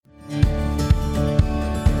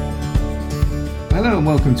and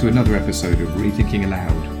welcome to another episode of Rethinking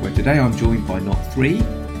Aloud, where today I'm joined by not three,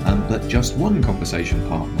 but just one conversation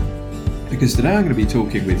partner. Because today I'm going to be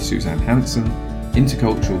talking with Suzanne Hanson,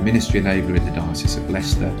 Intercultural Ministry Enabler in the Diocese of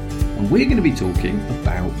Leicester, and we're going to be talking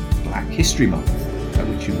about Black History Month,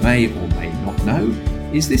 which you may or may not know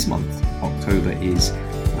is this month. October is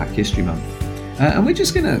Black History Month. And we're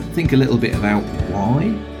just going to think a little bit about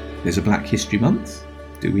why there's a Black History Month,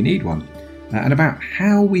 do we need one, and about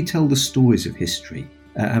how we tell the stories of history,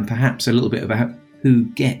 and perhaps a little bit about who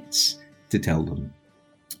gets to tell them.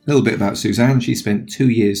 A little bit about Suzanne. She spent 2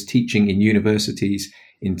 years teaching in universities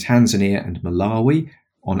in Tanzania and Malawi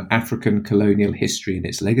on African colonial history and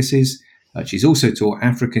its legacies. She's also taught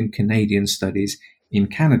African Canadian studies in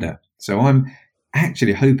Canada. So I'm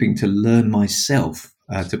actually hoping to learn myself,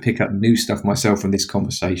 to pick up new stuff myself from this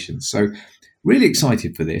conversation. So really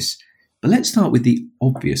excited for this. But let's start with the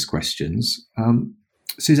obvious questions.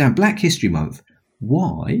 Suzanne, Black History Month,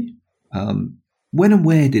 why? When and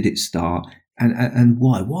where did it start? And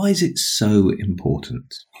why? Why is it so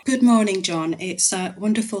important? Good morning, John. It's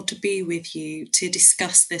wonderful to be with you to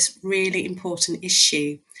discuss this really important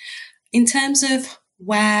issue. In terms of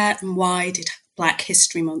where and why did Black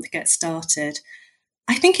History Month get started,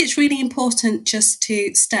 I think it's really important just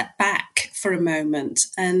to step back for a moment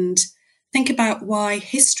and think about why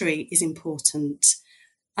history is important.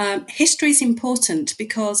 History is important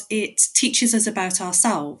because it teaches us about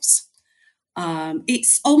ourselves.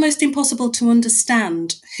 It's almost impossible to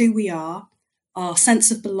understand who we are, our sense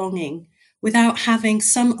of belonging, without having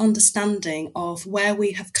some understanding of where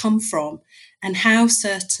we have come from and how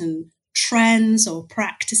certain trends or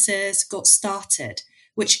practices got started,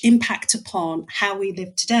 which impact upon how we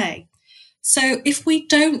live today. So if we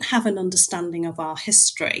don't have an understanding of our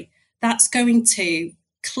history, that's going to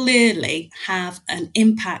clearly have an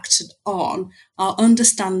impact on our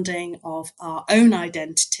understanding of our own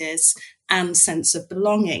identities and sense of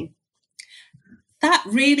belonging. That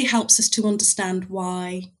really helps us to understand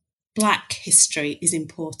why Black history is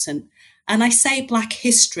important. And I say Black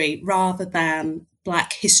history rather than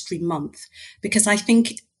Black History Month, because I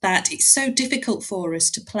think that it's so difficult for us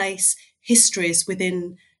to place histories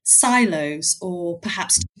within silos or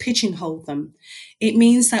perhaps to pigeonhole them. It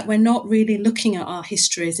means that we're not really looking at our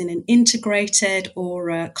histories in an integrated or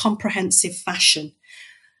a comprehensive fashion.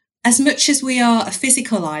 As much as we are a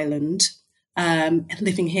physical island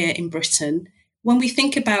living here in Britain, when we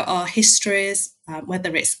think about our histories,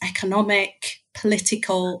 whether it's economic,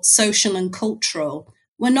 political, social and cultural,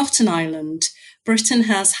 we're not an island. Britain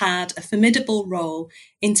has had a formidable role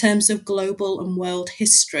in terms of global and world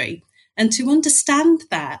history. And to understand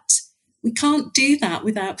that, we can't do that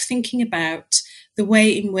without thinking about the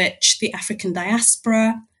way in which the African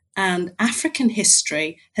diaspora and African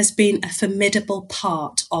history has been a formidable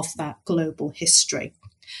part of that global history.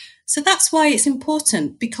 So that's why it's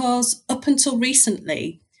important, because up until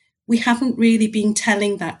recently, we haven't really been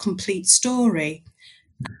telling that complete story.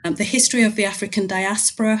 The history of the African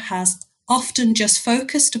diaspora has often just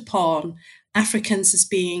focused upon Africans as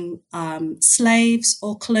being slaves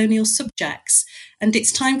or colonial subjects. And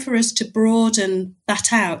it's time for us to broaden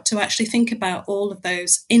that out to actually think about all of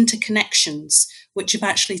those interconnections which have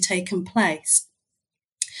actually taken place.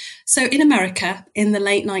 So in America, in the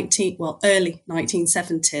early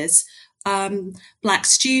 1970s, Black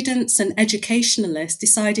students and educationalists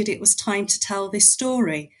decided it was time to tell this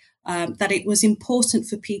story. That it was important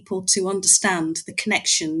for people to understand the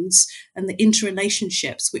connections and the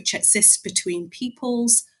interrelationships which exist between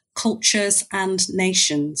peoples, cultures and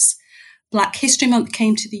nations. Black History Month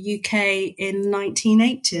came to the UK in the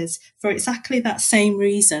 1980s for exactly that same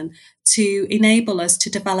reason, to enable us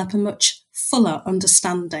to develop a much fuller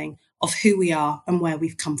understanding of who we are and where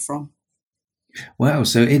we've come from. Wow,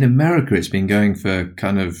 so in America it's been going for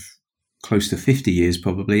kind of close to 50 years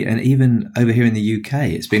probably, and even over here in the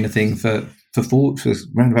UK it's been a thing for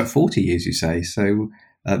around about 40 years, you say. So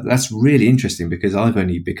that's really interesting, because I've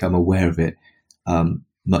only become aware of it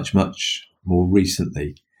much more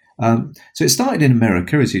recently. So it started in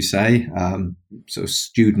America, as you say, sort of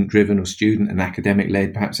student driven or student and academic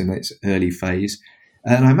led, perhaps in its early phase,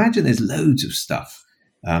 and I imagine there's loads of stuff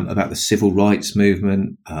about the civil rights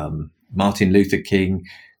movement, Martin Luther King,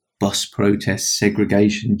 bus protests,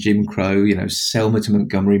 segregation, Jim Crow, Selma to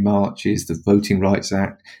Montgomery marches, the Voting Rights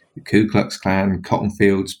Act, the Ku Klux Klan, cotton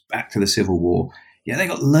fields, back to the Civil War. Yeah, they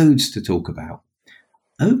got loads to talk about.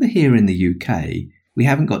 Over here in the UK, we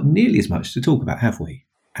haven't got nearly as much to talk about, have we?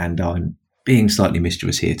 And I'm being slightly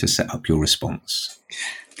mischievous here to set up your response.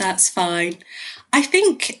 That's fine. I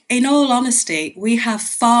think, in all honesty, we have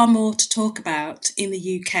far more to talk about in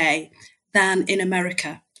the UK than in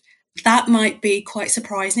America. That might be quite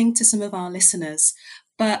surprising to some of our listeners.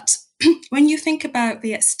 But when you think about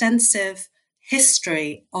the extensive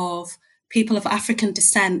history of people of African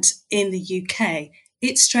descent in the UK,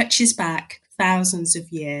 it stretches back thousands of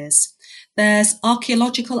years. There's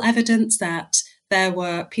archaeological evidence that there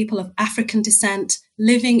were people of African descent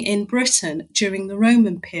living in Britain during the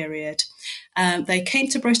Roman period. They came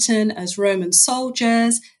to Britain as Roman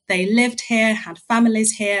soldiers. They lived here, had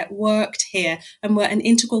families here, worked here, and were an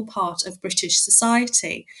integral part of British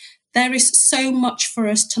society. There is so much for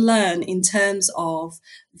us to learn in terms of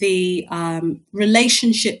the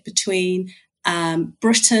relationship between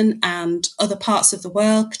Britain and other parts of the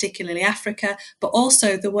world, particularly Africa, but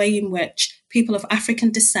also the way in which people of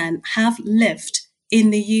African descent have lived in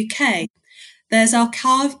the UK. There's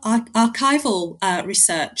archival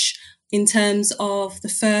research in terms of the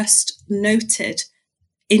first noted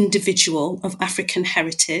individual of African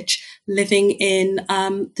heritage living in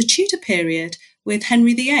the Tudor period with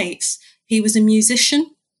Henry VIII. He was a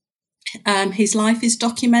musician. His life is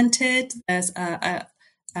documented. There's a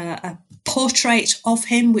portrait of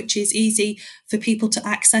him, which is easy for people to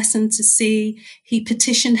access and to see. He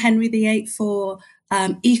petitioned Henry VIII for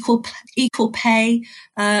equal pay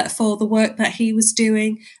for the work that he was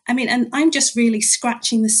doing. I mean, and I'm just really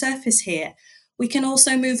scratching the surface here. We can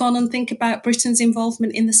also move on and think about Britain's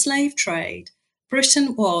involvement in the slave trade.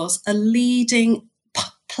 Britain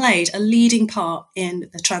played a leading part in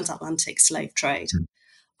the transatlantic slave trade.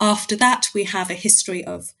 After that, we have a history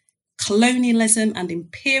of colonialism and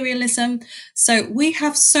imperialism. So we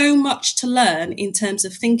have so much to learn in terms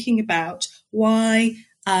of thinking about why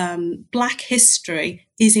Black history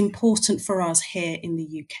is important for us here in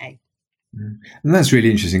the UK. And that's really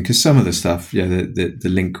interesting because some of the stuff, the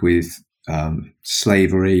link with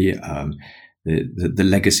slavery, the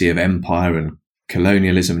legacy of empire and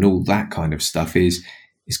colonialism and all that kind of stuff is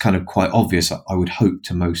kind of quite obvious, I would hope,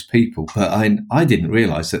 to most people. But I didn't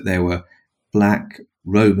realise that there were Black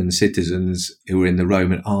Roman citizens who were in the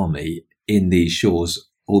Roman army in these shores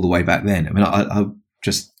all the way back then. I mean, I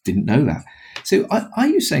just didn't know that. So are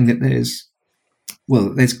you saying that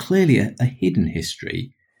there's clearly a hidden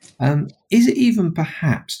history? Is it even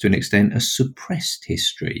perhaps to an extent a suppressed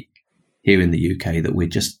history here in the UK that we're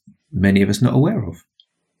just, many of us, not aware of?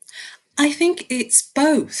 I think it's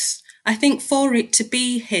both. I think for it to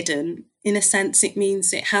be hidden, in a sense, it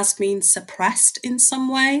means it has been suppressed in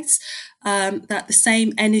some ways, that the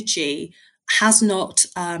same energy has not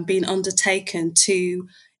been undertaken to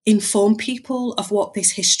inform people of what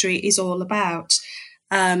this history is all about,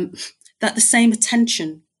 that the same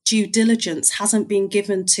attention, due diligence hasn't been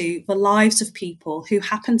given to the lives of people who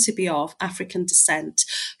happen to be of African descent,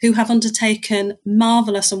 who have undertaken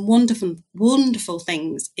marvellous and wonderful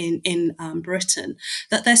things in Britain,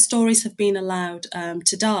 that their stories have been allowed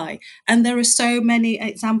to die. And there are so many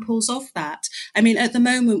examples of that. I mean, at the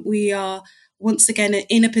moment, we are once again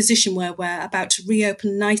in a position where we're about to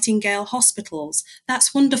reopen Nightingale hospitals.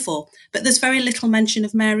 That's wonderful. But there's very little mention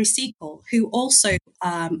of Mary Seacole, who also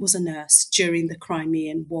was a nurse during the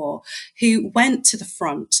Crimean War, who went to the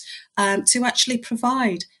front to actually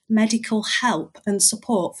provide medical help and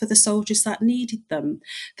support for the soldiers that needed them.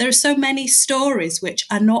 There are so many stories which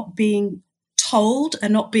are not being told, are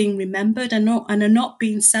not being remembered, and are not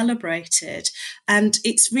being celebrated. And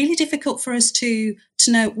it's really difficult for us to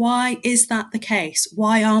know, why is that the case?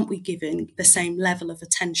 Why aren't we giving the same level of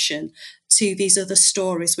attention to these other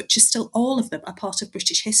stories, which are still, all of them, are part of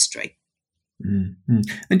British history? Mm-hmm.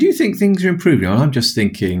 And do you think things are improving? I'm just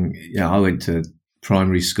thinking, I went to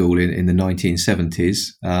primary school in the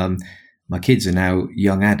 1970s. My kids are now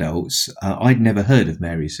young adults. I'd never heard of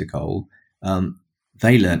Mary Seacole.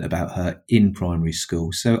 They learnt about her in primary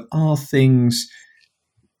school. So are things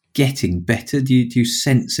getting better? Do you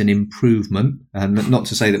sense an improvement? And not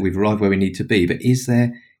to say that we've arrived where we need to be, but is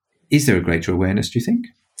there a greater awareness, do you think?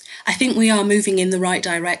 I think we are moving in the right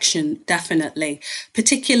direction, definitely.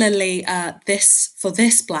 Particularly for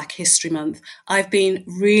this Black History Month, I've been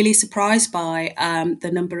really surprised by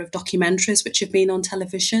the number of documentaries which have been on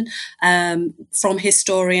television from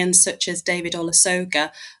historians such as David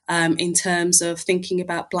Olusoga, in terms of thinking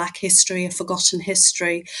about Black history, a forgotten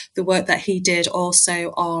history, the work that he did also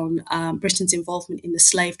on Britain's involvement in the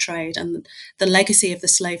slave trade and the legacy of the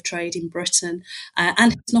slave trade in Britain.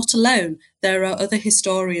 And he's not alone. There are other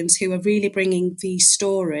historians who are really bringing these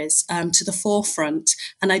stories to the forefront.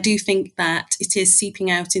 And I do think that it is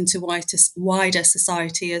seeping out into wider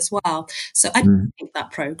society as well. So I think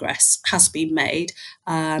that progress has been made.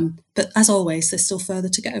 But as always, there's still further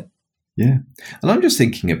to go. Yeah. And I'm just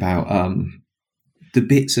thinking about the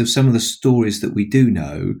bits of some of the stories that we do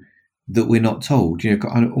know that we're not told,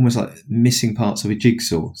 almost like missing parts of a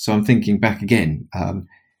jigsaw. So I'm thinking back again,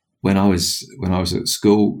 when I was at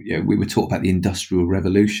school, we were taught about the Industrial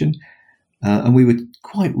Revolution, and we were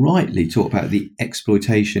quite rightly taught about the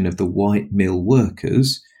exploitation of the white mill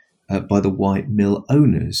workers by the white mill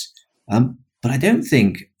owners. But I don't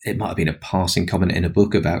think it might have been a passing comment in a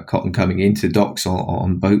book about cotton coming into docks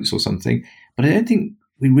on boats or something, but I don't think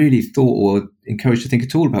we really thought or encouraged to think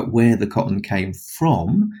at all about where the cotton came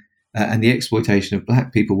from and the exploitation of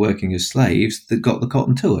black people working as slaves that got the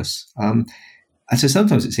cotton to us. And so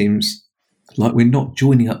sometimes it seems like we're not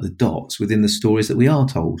joining up the dots within the stories that we are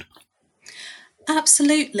told.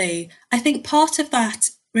 Absolutely. I think part of that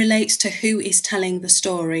relates to who is telling the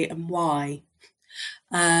story and why.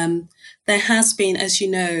 There has been, as you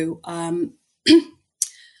know,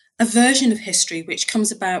 a version of history which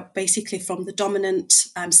comes about basically from the dominant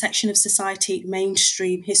section of society,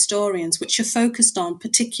 mainstream historians, which are focused on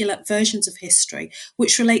particular versions of history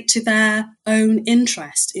which relate to their own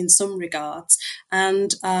interest in some regards.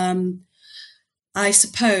 And I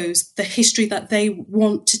suppose the history that they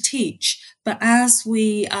want to teach. But as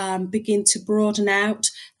we begin to broaden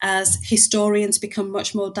out, as historians become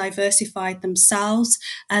much more diversified themselves,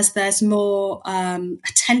 as there's more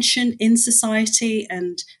attention in society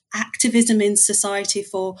and activism in society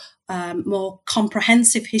for more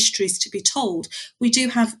comprehensive histories to be told, we do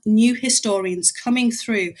have new historians coming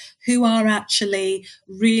through who are actually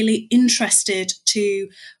really interested to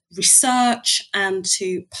research and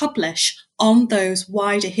to publish on those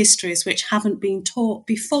wider histories which haven't been taught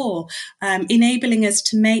before, enabling us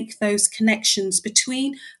to make those connections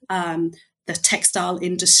between the textile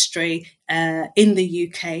industry in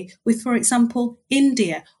the UK with, for example,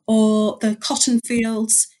 India or the cotton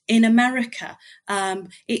fields in America.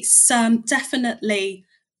 It's definitely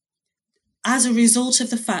as a result of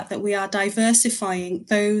the fact that we are diversifying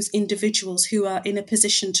those individuals who are in a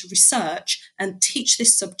position to research and teach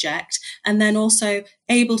this subject, and then also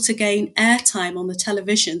able to gain airtime on the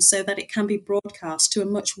television so that it can be broadcast to a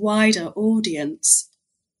much wider audience.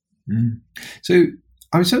 So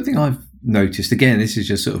something I've noticed, again, this is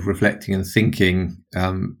just sort of reflecting and thinking,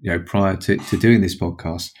 prior to doing this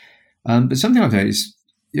podcast, but something I've noticed,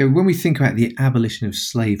 when we think about the abolition of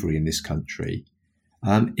slavery in this country,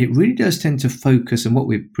 it really does tend to focus, and what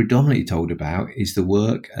we're predominantly told about is the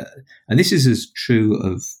work, and this is as true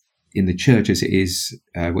of in the church as it is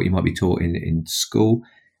what you might be taught in school,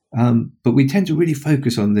 but we tend to really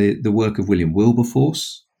focus on the work of William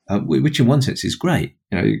Wilberforce, which in one sense is great.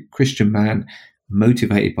 Christian man,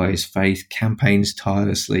 motivated by his faith, campaigns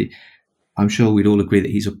tirelessly. I'm sure we'd all agree that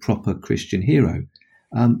he's a proper Christian hero.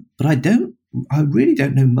 But I really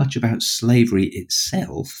don't know much about slavery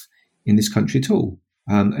itself in this country at all.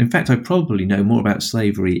 In fact, I probably know more about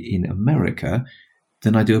slavery in America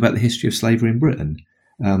than I do about the history of slavery in Britain.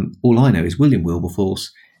 All I know is William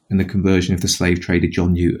Wilberforce and the conversion of the slave trader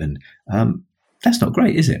John Newton. That's not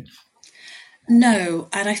great, is it? No,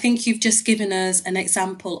 and I think you've just given us an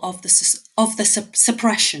example of the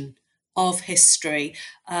suppression of history.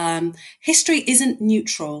 History isn't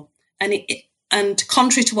neutral, and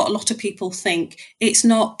contrary to what a lot of people think, it's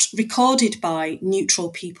not recorded by neutral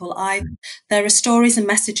people either. There are stories and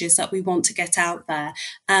messages that we want to get out there.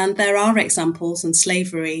 And there are examples, and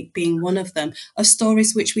slavery being one of them, of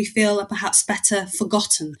stories which we feel are perhaps better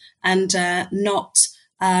forgotten and not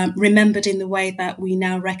remembered in the way that we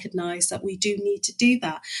now recognise that we do need to do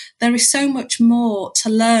that. There is so much more to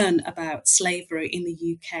learn about slavery in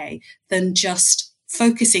the UK than just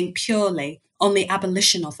focusing purely on the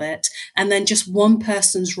abolition of it, and then just one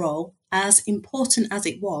person's role, as important as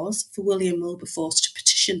it was for William Wilberforce to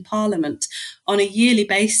petition Parliament on a yearly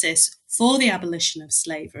basis for the abolition of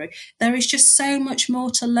slavery. There is just so much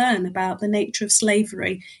more to learn about the nature of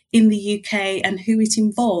slavery in the UK and who it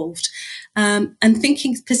involved. And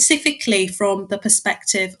thinking specifically from the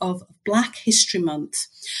perspective of Black History Month,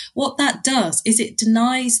 what that does is it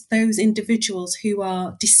denies those individuals who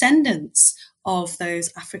are descendants of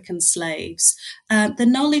those African slaves the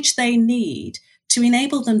knowledge they need to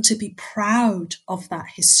enable them to be proud of that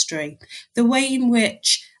history, the way in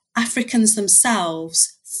which Africans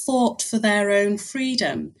themselves fought for their own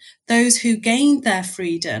freedom, those who gained their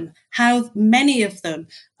freedom, how many of them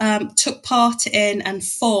took part in and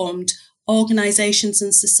formed organisations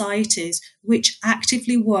and societies which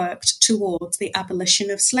actively worked towards the abolition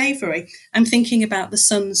of slavery. I'm thinking about the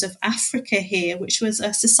Sons of Africa here, which was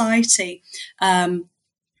a society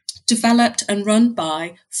developed and run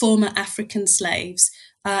by former African slaves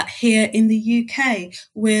here in the UK,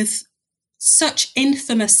 with such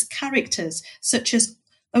infamous characters such as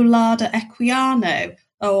Olaudah Equiano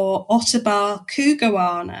or Ottobah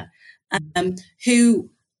Cugoano. who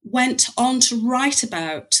went on to write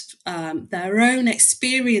about their own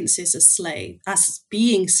experiences as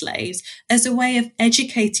being slaves, as a way of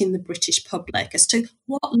educating the British public as to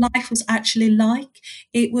what life was actually like.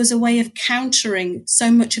 It was a way of countering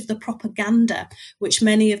so much of the propaganda which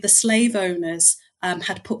many of the slave owners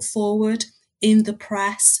had put forward in the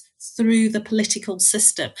press, through the political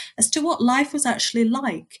system, as to what life was actually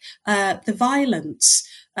like, the violence,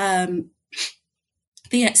 the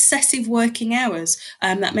excessive working hours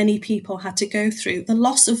that many people had to go through, the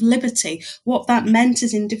loss of liberty, what that meant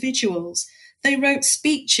as individuals. They wrote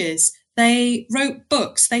speeches, they wrote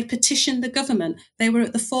books, they petitioned the government. They were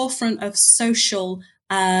at the forefront of social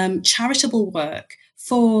charitable work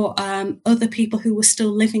for other people who were still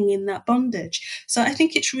living in that bondage. So I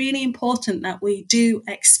think it's really important that we do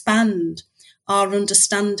expand our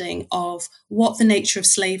understanding of what the nature of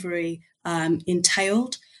slavery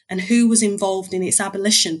entailed and who was involved in its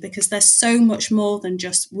abolition, because there's so much more than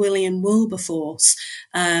just William Wilberforce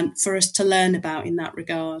for us to learn about in that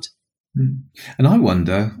regard. And I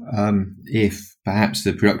wonder if perhaps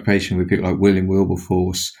the preoccupation with people like William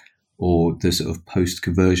Wilberforce or the sort of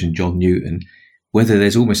post-conversion John Newton, whether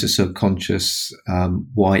there's almost a subconscious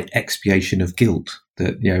white expiation of guilt,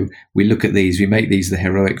 that, you know, we look at these, we make these the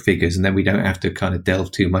heroic figures, and then we don't have to kind of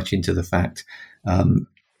delve too much into the fact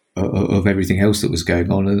of everything else that was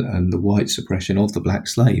going on and the white suppression of the black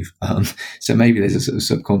slave. So maybe there's a sort of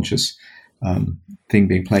subconscious thing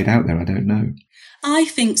being played out there. I don't know. I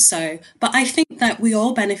think so, but I think that we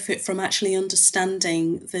all benefit from actually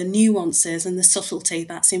understanding the nuances and the subtlety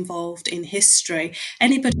that's involved in history.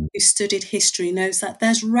 Anybody who studied history knows that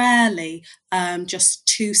there's rarely just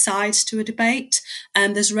two sides to a debate,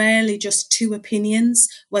 and there's rarely just two opinions,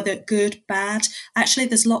 whether good, bad. Actually,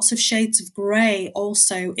 there's lots of shades of grey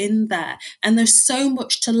also in there, and there's so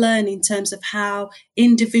much to learn in terms of how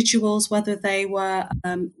individuals, whether they were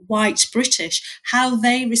white, British, how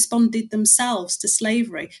they responded themselves to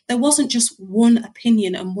slavery. There wasn't just one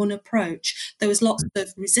opinion and one approach. There was lots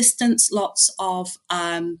of resistance, lots of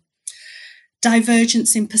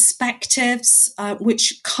divergence in perspectives,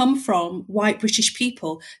 which come from white British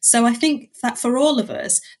people. So I think that for all of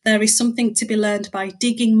us, there is something to be learned by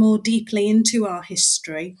digging more deeply into our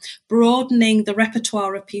history, broadening the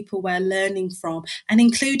repertoire of people we're learning from, and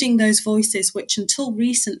including those voices which until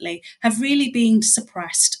recently have really been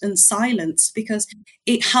suppressed and silenced, because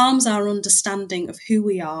it harms our understanding of who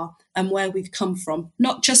we are and where we've come from,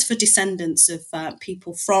 not just for descendants of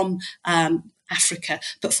people from Africa,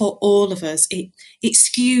 but for all of us. It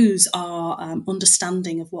skews our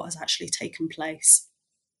understanding of what has actually taken place.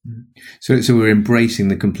 So we're embracing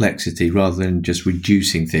the complexity rather than just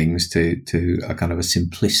reducing things to a kind of a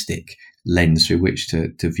simplistic lens through which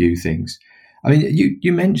to view things. I mean,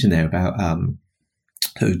 you mentioned there about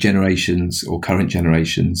generations or current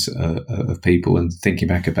generations of people, and thinking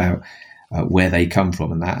back about where they come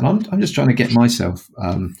from and that. And I'm just trying to get myself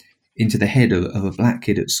into the head of a black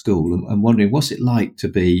kid at school and wondering what's it like to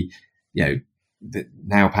be, you know,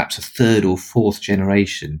 now perhaps a third or fourth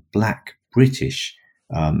generation black British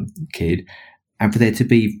kid, and for there to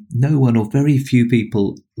be no one or very few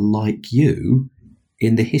people like you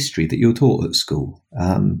in the history that you're taught at school.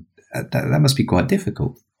 That must be quite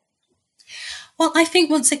difficult. Well, I think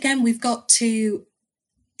once again we've got to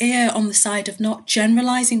err on the side of not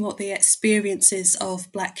generalising what the experiences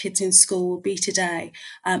of black kids in school will be today,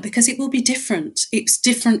 because it will be different. It's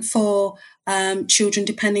different for children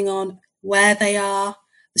depending on where they are,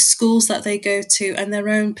 the schools that they go to, and their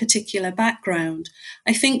own particular background.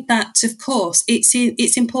 I think that, of course,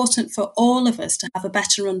 it's important for all of us to have a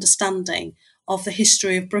better understanding of the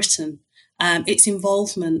history of Britain, its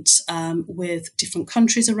involvement with different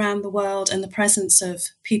countries around the world, and the presence of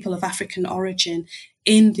people of African origin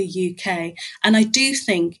in the UK. And I do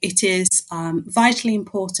think it is vitally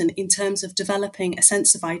important in terms of developing a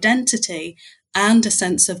sense of identity and a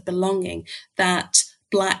sense of belonging that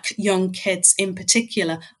black young kids in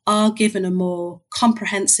particular are given a more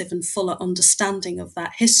comprehensive and fuller understanding of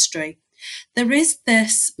that history. There is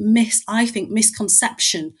this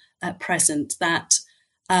misconception at present that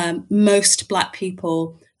most black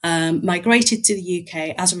people migrated to the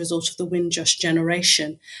UK as a result of the Windrush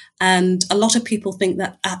generation. And a lot of people think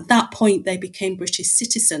that at that point they became British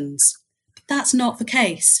citizens. But that's not the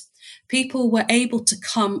case. People were able to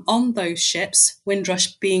come on those ships,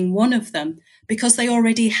 Windrush being one of them, because they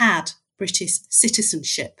already had British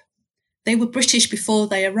citizenship. They were British before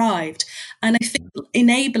they arrived. And I think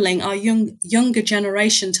enabling our younger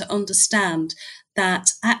generation to understand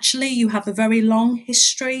that actually you have a very long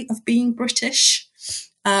history of being British,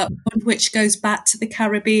 one which goes back to the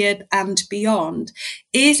Caribbean and beyond,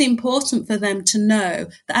 is important for them to know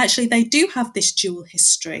that actually they do have this dual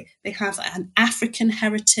history. They have an African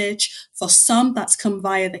heritage. For some, that's come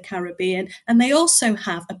via the Caribbean, and they also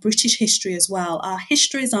have a British history as well. Our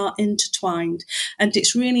histories are intertwined, and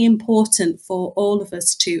it's really important for all of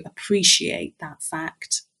us to appreciate that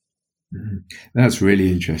fact. That's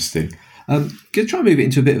really interesting. Going to try and move it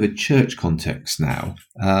into a bit of a church context now.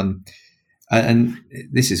 And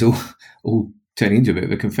this is all turning into a bit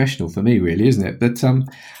of a confessional for me, really, isn't it? But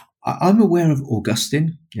I'm aware of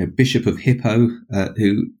Augustine, Bishop of Hippo,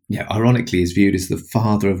 who, ironically, is viewed as the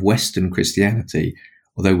father of Western Christianity,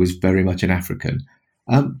 although was very much an African.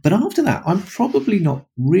 But after that, I'm probably not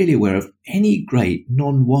really aware of any great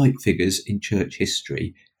non-white figures in church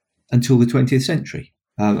history until the 20th century.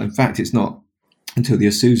 In fact, it's not until the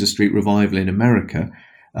Azusa Street revival in America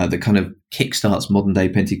that kind of kickstarts modern-day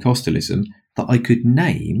Pentecostalism that I could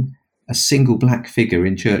name a single black figure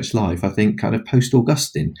in church life, I think, kind of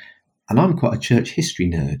post-Augustine. And I'm quite a church history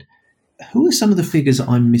nerd. Who are some of the figures that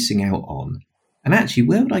I'm missing out on? And actually,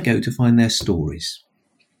 where would I go to find their stories?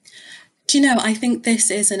 Do you know, I think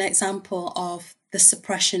this is an example of the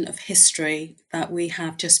suppression of history that we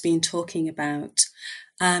have just been talking about.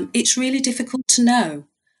 It's really difficult to know.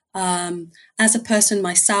 As a person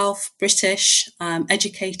myself, British,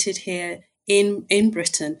 educated here in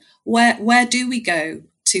Britain, where do we go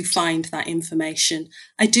to find that information?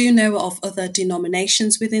 I do know of other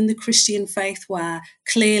denominations within the Christian faith where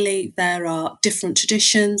clearly there are different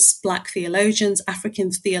traditions, black theologians,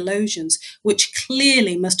 African theologians, which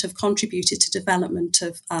clearly must have contributed to development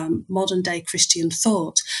of modern day Christian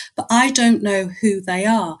thought. But I don't know who they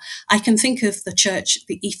are. I can think of the church,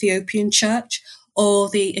 the Ethiopian church, or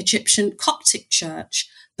the Egyptian Coptic church,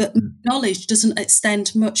 but knowledge doesn't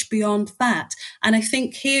extend much beyond that. And I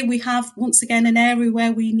think here we have, once again, an area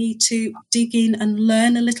where we need to dig in and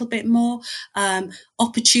learn a little bit more.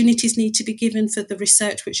 Opportunities need to be given for the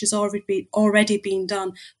research which has already been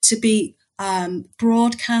done to be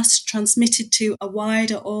broadcast, transmitted to a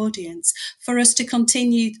wider audience, for us to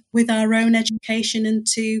continue with our own education and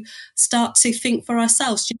to start to think for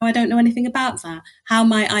ourselves. I don't know anything about that. How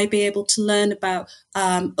might I be able to learn about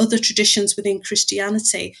other traditions within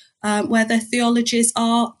Christianity where their theologies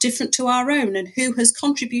are different to our own, and who has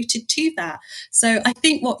contributed to that? So I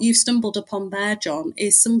think what you've stumbled upon there, John,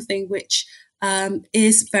 is something which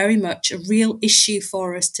is very much a real issue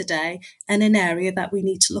for us today, and an area that we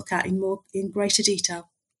need to look at in greater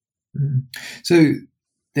detail. So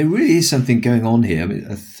there really is something going on here,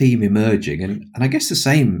 a theme emerging, and I guess the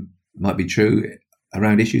same might be true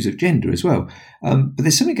around issues of gender as well. But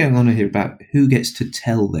there's something going on here about who gets to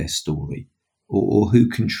tell their story, or who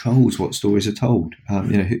controls what stories are told.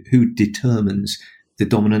 Who determines the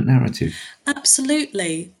dominant narrative.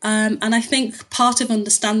 Absolutely. And I think part of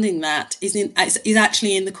understanding that is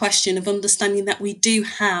actually in the question of understanding that we do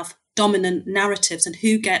have dominant narratives, and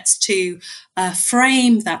who gets to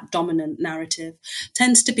frame that dominant narrative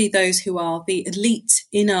tends to be those who are the elite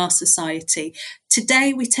in our society.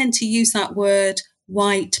 Today, we tend to use that word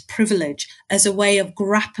white privilege as a way of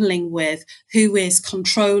grappling with who is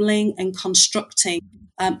controlling and constructing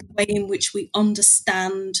the way in which we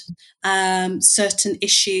understand certain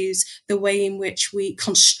issues, the way in which we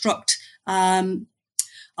construct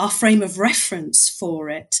our frame of reference for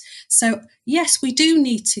it. So, yes, we do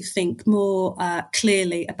need to think more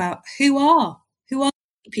clearly about who are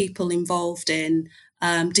people involved in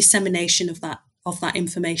dissemination of that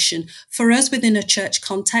information. For us, within a church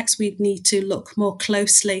context, we need to look more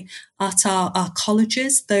closely at our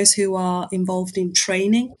colleges, those who are involved in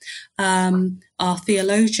training, our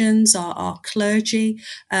theologians, our clergy.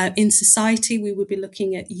 In society, we would be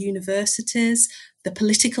looking at universities, the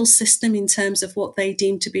political system in terms of what they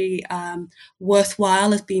deem to be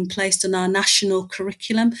worthwhile as being placed on our national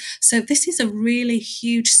curriculum. So this is a really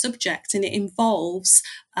huge subject, and it involves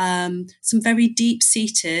some very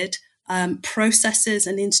deep-seated processes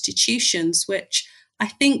and institutions, which I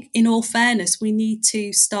think, in all fairness, we need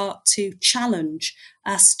to start to challenge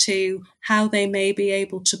as to how they may be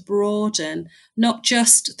able to broaden not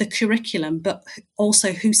just the curriculum, but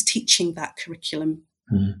also who's teaching that curriculum.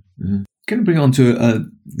 Mm-hmm. Going to bring on to a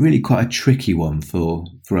really quite a tricky one for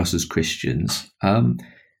us as Christians,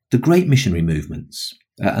 the great missionary movements.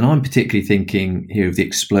 And I'm particularly thinking here of the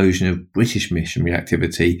explosion of British missionary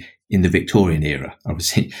activity in the Victorian era.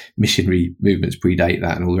 Obviously, missionary movements predate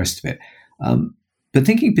that and all the rest of it. But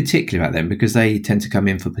thinking particularly about them because they tend to come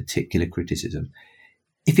in for particular criticism.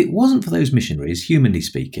 If it wasn't for those missionaries, humanly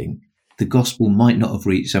speaking, the gospel might not have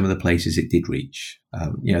reached some of the places it did reach.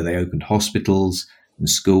 They opened hospitals, and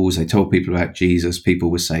schools. They told people about Jesus,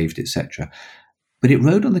 people were saved, etc. But it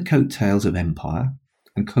rode on the coattails of empire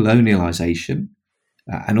and colonialization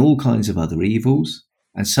and all kinds of other evils,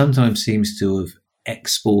 and sometimes seems to have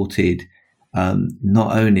exported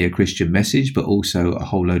not only a Christian message, but also a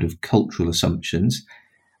whole load of cultural assumptions.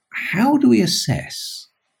 How do we assess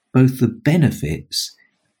both the benefits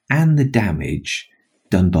and the damage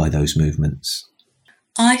done by those movements?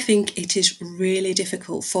 I think it is really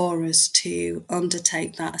difficult for us to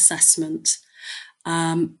undertake that assessment.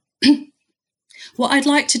 What I'd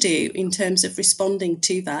like to do in terms of responding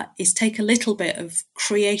to that is take a little bit of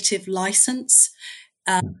creative license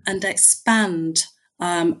and expand,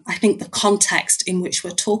 I think, the context in which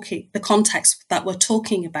we're talking, the context that we're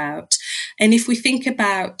talking about. And if we think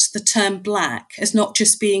about the term Black as not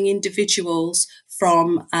just being individuals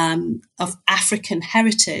from of African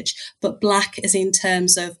heritage, but Black as in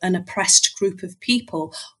terms of an oppressed group of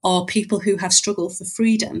people or people who have struggled for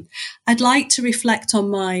freedom, I'd like to reflect on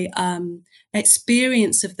my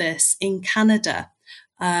experience of this in Canada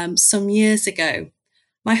some years ago.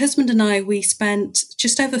 My husband and I, we spent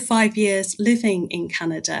just over 5 years living in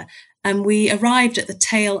Canada, and we arrived at the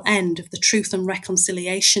tail end of the Truth and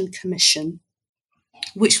Reconciliation Commission,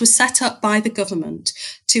 which was set up by the government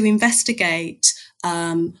to investigate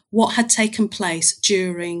what had taken place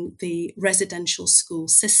during the residential school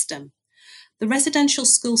system. The residential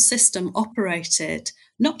school system operated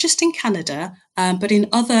not just in Canada, but in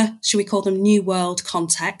other, shall we call them, New World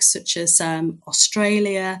contexts, such as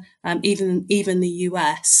Australia, even the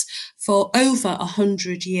US, for over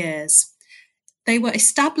 100 years. They were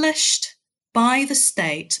established by the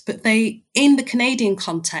state, but they, in the Canadian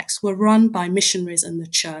context, were run by missionaries and the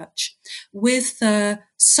church with the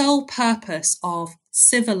sole purpose of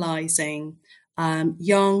civilizing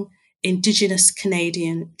young Indigenous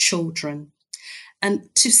Canadian children.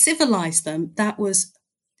 And to civilize them, that was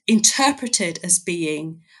interpreted as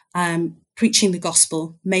being preaching the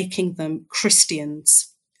gospel, making them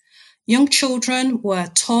Christians. Young children were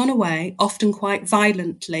torn away, often quite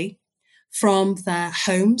violently, from their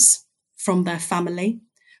homes, from their family,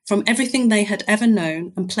 from everything they had ever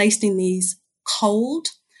known, and placed in these cold,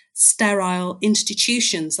 sterile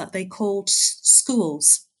institutions that they called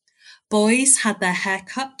schools. Boys had their hair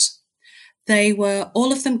cut. They were,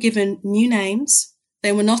 all of them, given new names.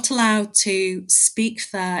 They were not allowed to speak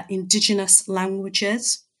their Indigenous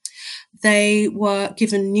languages. They were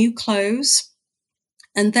given new clothes,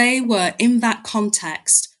 and they were, in that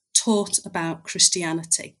context, taught about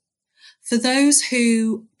Christianity. For those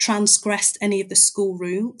who transgressed any of the school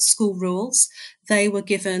rules, they were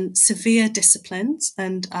given severe disciplines,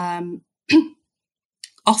 and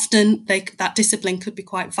often that discipline could be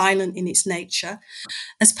quite violent in its nature.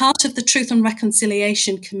 As part of the Truth and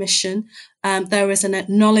Reconciliation Commission, there was an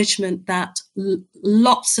acknowledgement that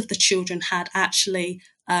lots of the children had actually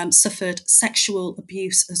suffered sexual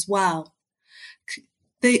abuse as well.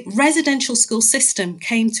 The residential school system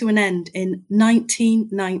came to an end in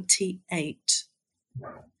 1998.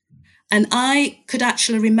 And I could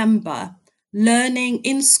actually remember learning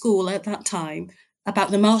in school at that time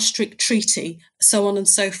about the Maastricht Treaty, so on and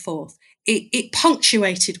so forth. It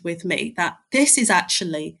punctuated with me that this is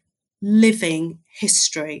actually living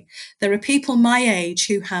history. There are people my age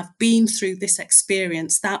who have been through this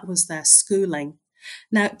experience. That was their schooling.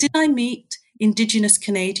 Now, did I meet Indigenous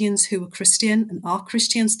Canadians who were Christian and are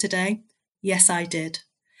Christians today? Yes, I did.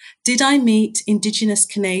 Did I meet Indigenous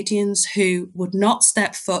Canadians who would not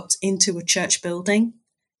step foot into a church building?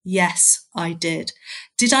 Yes, I did.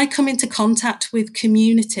 Did I come into contact with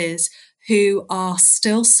communities who are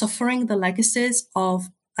still suffering the legacies of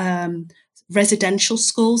residential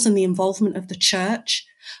schools and the involvement of the church,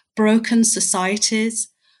 broken societies,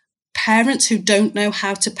 parents who don't know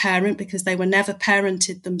how to parent because they were never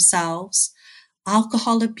parented themselves,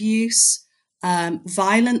 alcohol abuse,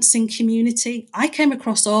 violence in community? I came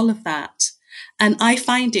across all of that, and I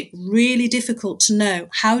find it really difficult to know,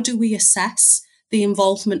 how do we assess the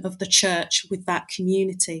involvement of the church with that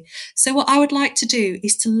community? So what I would like to do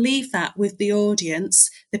is to leave that with the audience,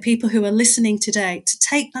 the people who are listening today, to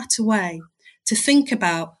take that away, to think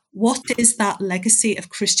about what is that legacy of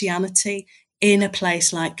Christianity in a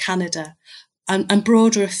place like Canada, and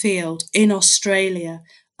broader afield in Australia.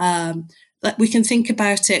 That we can think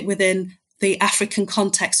about it within the African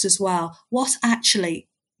context as well. What actually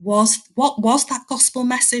was that gospel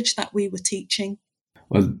message that we were teaching?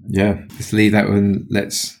 Well, yeah, let's leave that one.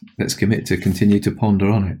 Let's commit to continue to ponder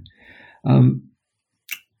on it.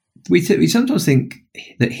 We sometimes think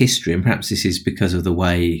that history, and perhaps this is because of the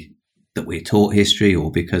way that we're taught history,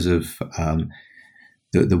 or because of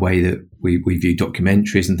the way that we view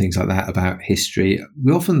documentaries and things like that about history.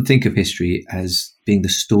 We often think of history as being the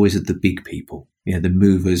stories of the big people, the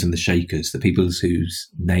movers and the shakers, the people whose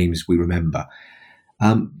names we remember.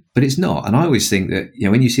 But it's not. And I always think that,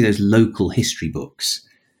 when you see those local history books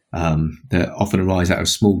that often arise out of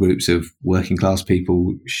small groups of working class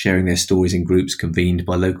people sharing their stories in groups convened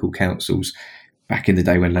by local councils, back in the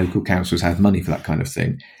day when local councils had money for that kind of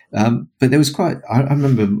thing. But there was I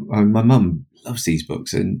remember my mum loves these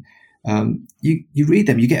books, and you read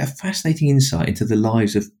them, you get a fascinating insight into the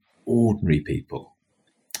lives of ordinary people.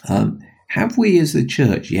 Have we as the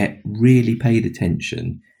church yet really paid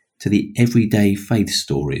attention to the everyday faith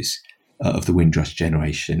stories of the Windrush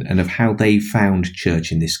generation and of how they found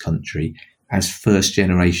church in this country as first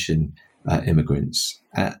generation immigrants?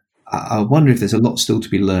 I wonder if there's a lot still to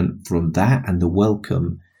be learned from that and the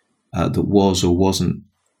welcome that was or wasn't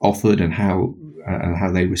offered, and how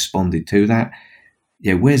they responded to that.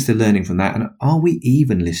 Where's the learning from that? And are we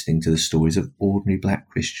even listening to the stories of ordinary Black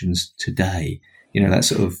Christians today? That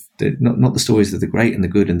sort of not the stories of the great and the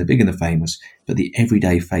good and the big and the famous, but the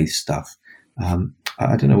everyday faith stuff.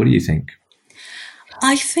 I don't know. What do you think?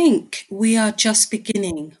 I think we are just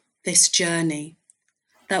beginning this journey,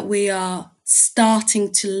 that we are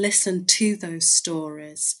starting to listen to those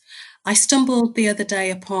stories. I stumbled the other day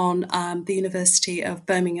upon the University of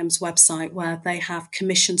Birmingham's website, where they have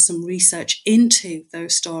commissioned some research into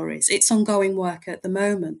those stories. It's ongoing work at the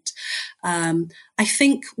moment. I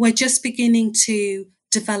think we're just beginning to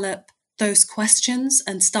develop those questions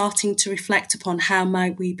and starting to reflect upon how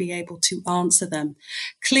might we be able to answer them.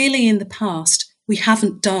 Clearly, in the past, we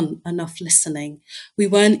haven't done enough listening. We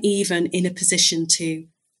weren't even in a position to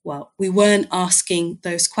we weren't asking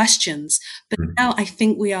those questions. But now I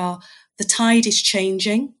think the tide is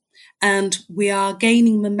changing, and we are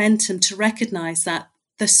gaining momentum to recognize that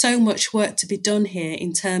there's so much work to be done here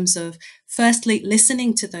in terms of, firstly,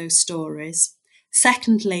 listening to those stories.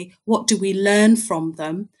 Secondly, what do we learn from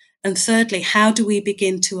them? And thirdly, how do we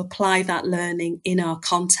begin to apply that learning in our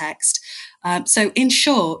context? So in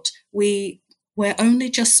short, we're only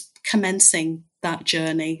just commencing that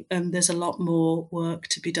journey, and there's a lot more work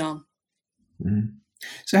to be done.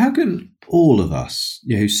 So how can all of us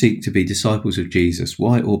who seek to be disciples of Jesus,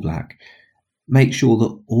 white or black, make sure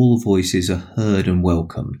that all voices are heard and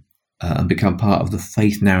welcome and become part of the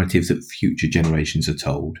faith narrative that future generations are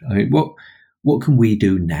told? I mean, what can we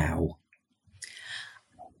do now?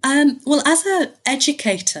 Well, as an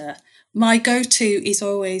educator, my go-to is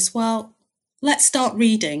always, let's start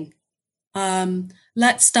reading.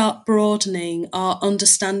 Let's start broadening our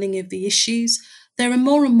understanding of the issues. There are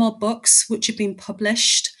more and more books which have been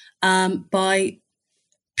published by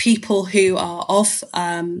people who are of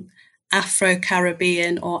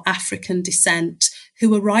Afro-Caribbean or African descent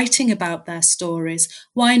who are writing about their stories.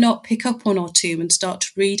 Why not pick up one or two and start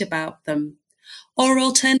to read about them? Or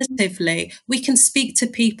alternatively, we can speak to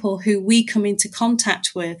people who we come into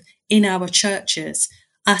contact with in our churches,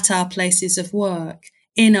 at our places of work,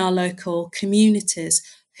 in our local communities,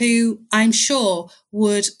 who I'm sure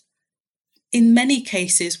would, in many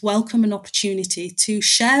cases, welcome an opportunity to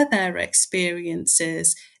share their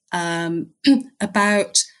experiences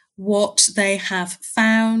about what they have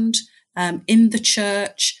found in the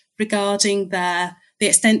church regarding the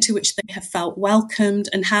extent to which they have felt welcomed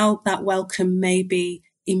and how that welcome may be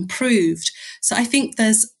improved. So I think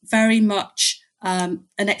there's very much an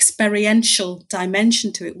experiential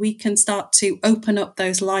dimension to it. We can start to open up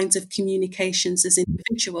those lines of communications as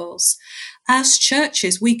individuals. As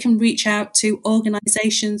churches, we can reach out to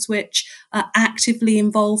organizations which are actively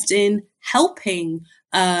involved in helping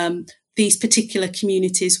these particular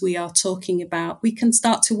communities we are talking about. We can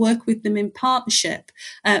start to work with them in partnership.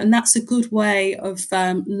 And that's a good way of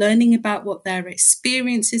learning about what their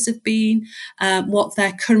experiences have been, what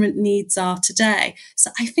their current needs are today.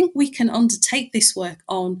 So I think we can undertake this work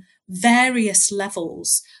on various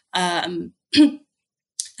levels and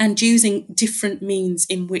using different means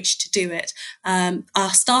in which to do it. Our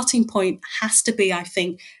starting point has to be, I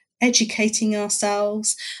think, educating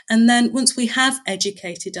ourselves. And then once we have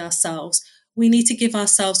educated ourselves, we need to give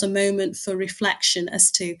ourselves a moment for reflection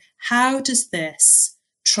as to how does this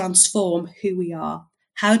transform who we are?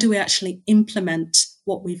 How do we actually implement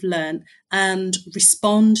what we've learned and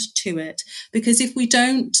respond to it? Because if we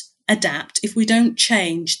don't adapt, if we don't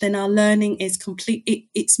change, then our learning is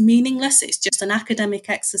it's meaningless. It's just an academic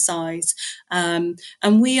exercise. And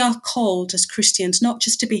we are called as Christians not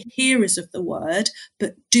just to be hearers of the word,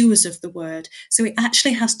 but doers of the word. So it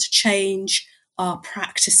actually has to change our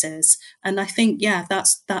practices. And I think,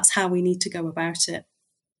 that's how we need to go about it.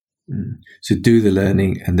 So do the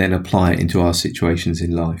learning and then apply it into our situations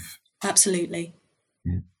in life. Absolutely.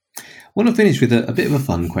 Yeah. I want to finish with a bit of a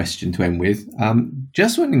fun question to end with.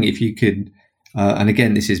 Just wondering if you could, and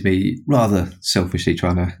again, this is me rather selfishly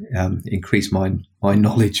trying to increase my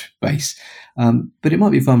knowledge base, but it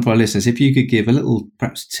might be fun for our listeners if you could give a little,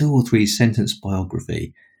 perhaps 2 or 3 sentence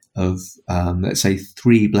biography of, let's say,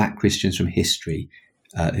 3 Black Christians from history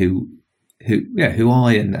who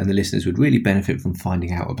I and the listeners would really benefit from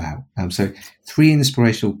finding out about. So 3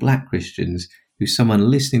 inspirational Black Christians who someone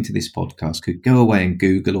listening to this podcast could go away and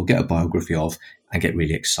Google or get a biography of and get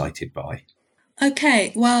really excited by.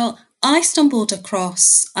 Okay, well, I stumbled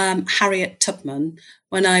across Harriet Tubman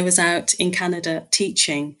when I was out in Canada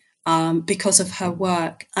teaching because of her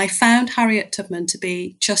work. I found Harriet Tubman to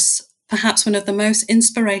be just perhaps one of the most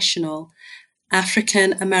inspirational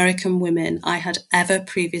African American women I had ever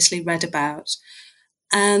previously read about.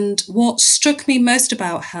 And what struck me most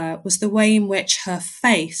about her was the way in which her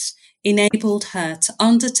faith enabled her to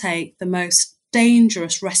undertake the most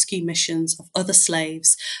dangerous rescue missions of other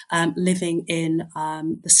slaves living in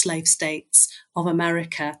the slave states of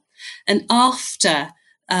America. And after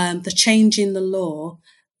the change in the law,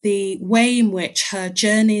 the way in which her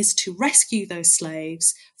journeys to rescue those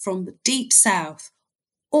slaves from the deep South,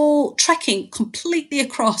 all trekking completely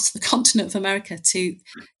across the continent of America to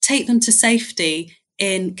take them to safety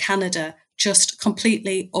in Canada, just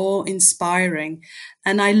completely awe-inspiring.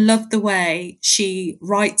 And I love the way she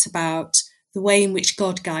writes about the way in which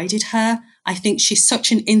God guided her. I think she's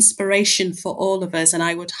such an inspiration for all of us, and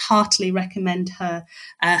I would heartily recommend her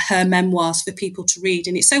memoirs for people to read.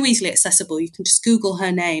 And it's so easily accessible. You can just Google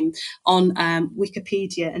her name on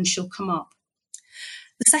Wikipedia and she'll come up.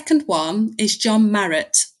 The second one is John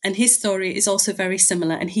Marrott, and his story is also very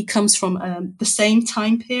similar, and he comes from the same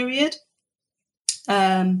time period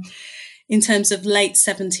in terms of late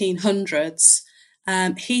 1700s.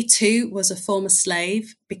 He too was a former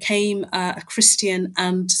slave, became a Christian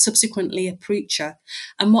and subsequently a preacher.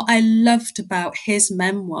 And what I loved about his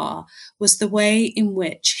memoir was the way in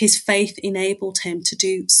which his faith enabled him to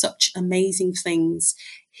do such amazing things.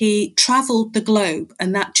 He traveled the globe,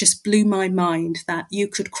 and that just blew my mind that you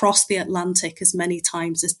could cross the Atlantic as many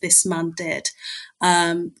times as this man did,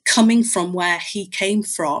 coming from where he came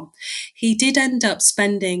from. He did end up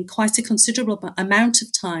spending quite a considerable amount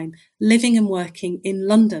of time living and working in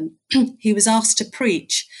London. He was asked to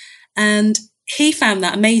preach, and he found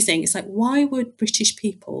that amazing. It's like, why would British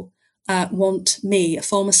people want me, a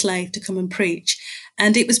former slave, to come and preach?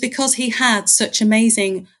 And it was because he had such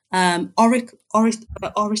amazing oratory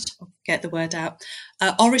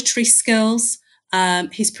skills.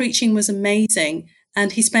 His preaching was amazing,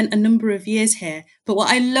 and he spent a number of years here. But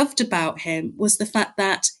what I loved about him was the fact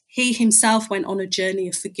that he himself went on a journey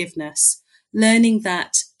of forgiveness, learning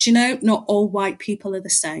that, not all white people are the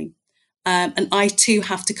same. And I too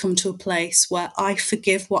have to come to a place where I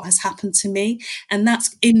forgive what has happened to me. And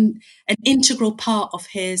that's an integral part of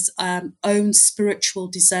his own spiritual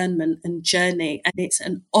discernment and journey. And it's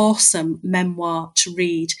an awesome memoir to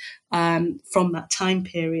read from that time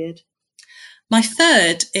period. My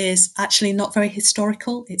third is actually not very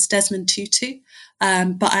historical. It's Desmond Tutu.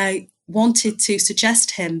 But I wanted to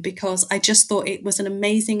suggest him because I just thought it was an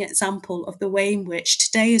amazing example of the way in which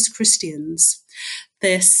today as Christians,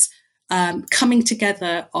 this coming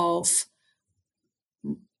together of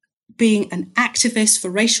being an activist for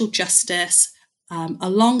racial justice,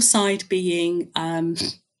 alongside being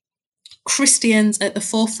Christians at the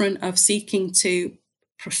forefront of seeking to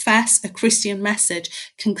profess a Christian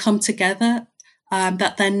message, can come together,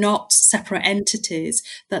 that they're not separate entities,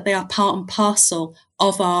 that they are part and parcel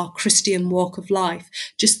of our Christian walk of life.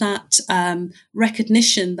 Just that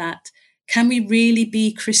recognition that, can we really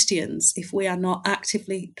be Christians if we are not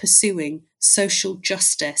actively pursuing social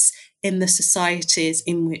justice in the societies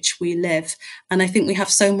in which we live? And I think we have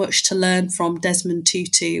so much to learn from Desmond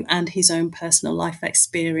Tutu and his own personal life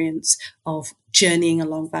experience of journeying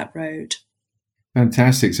along that road.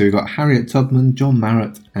 Fantastic. So we've got Harriet Tubman, John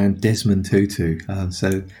Marrott and Desmond Tutu.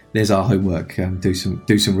 So there's our homework. Do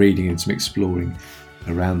some reading and some exploring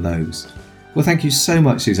around those. Well, thank you so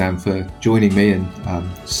much, Suzanne, for joining me and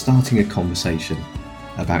starting a conversation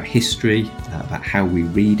about history, about how we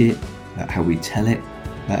read it, how we tell it,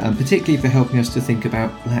 and particularly for helping us to think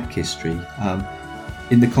about Black history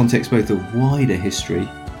in the context both of wider history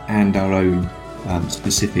and our own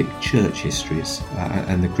specific church histories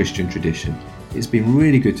and the Christian tradition. It's been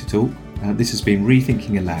really good to talk. This has been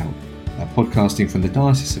Rethinking Aloud, podcasting from the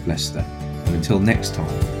Diocese of Leicester. And until next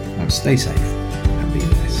time, stay safe and be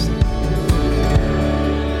blessed.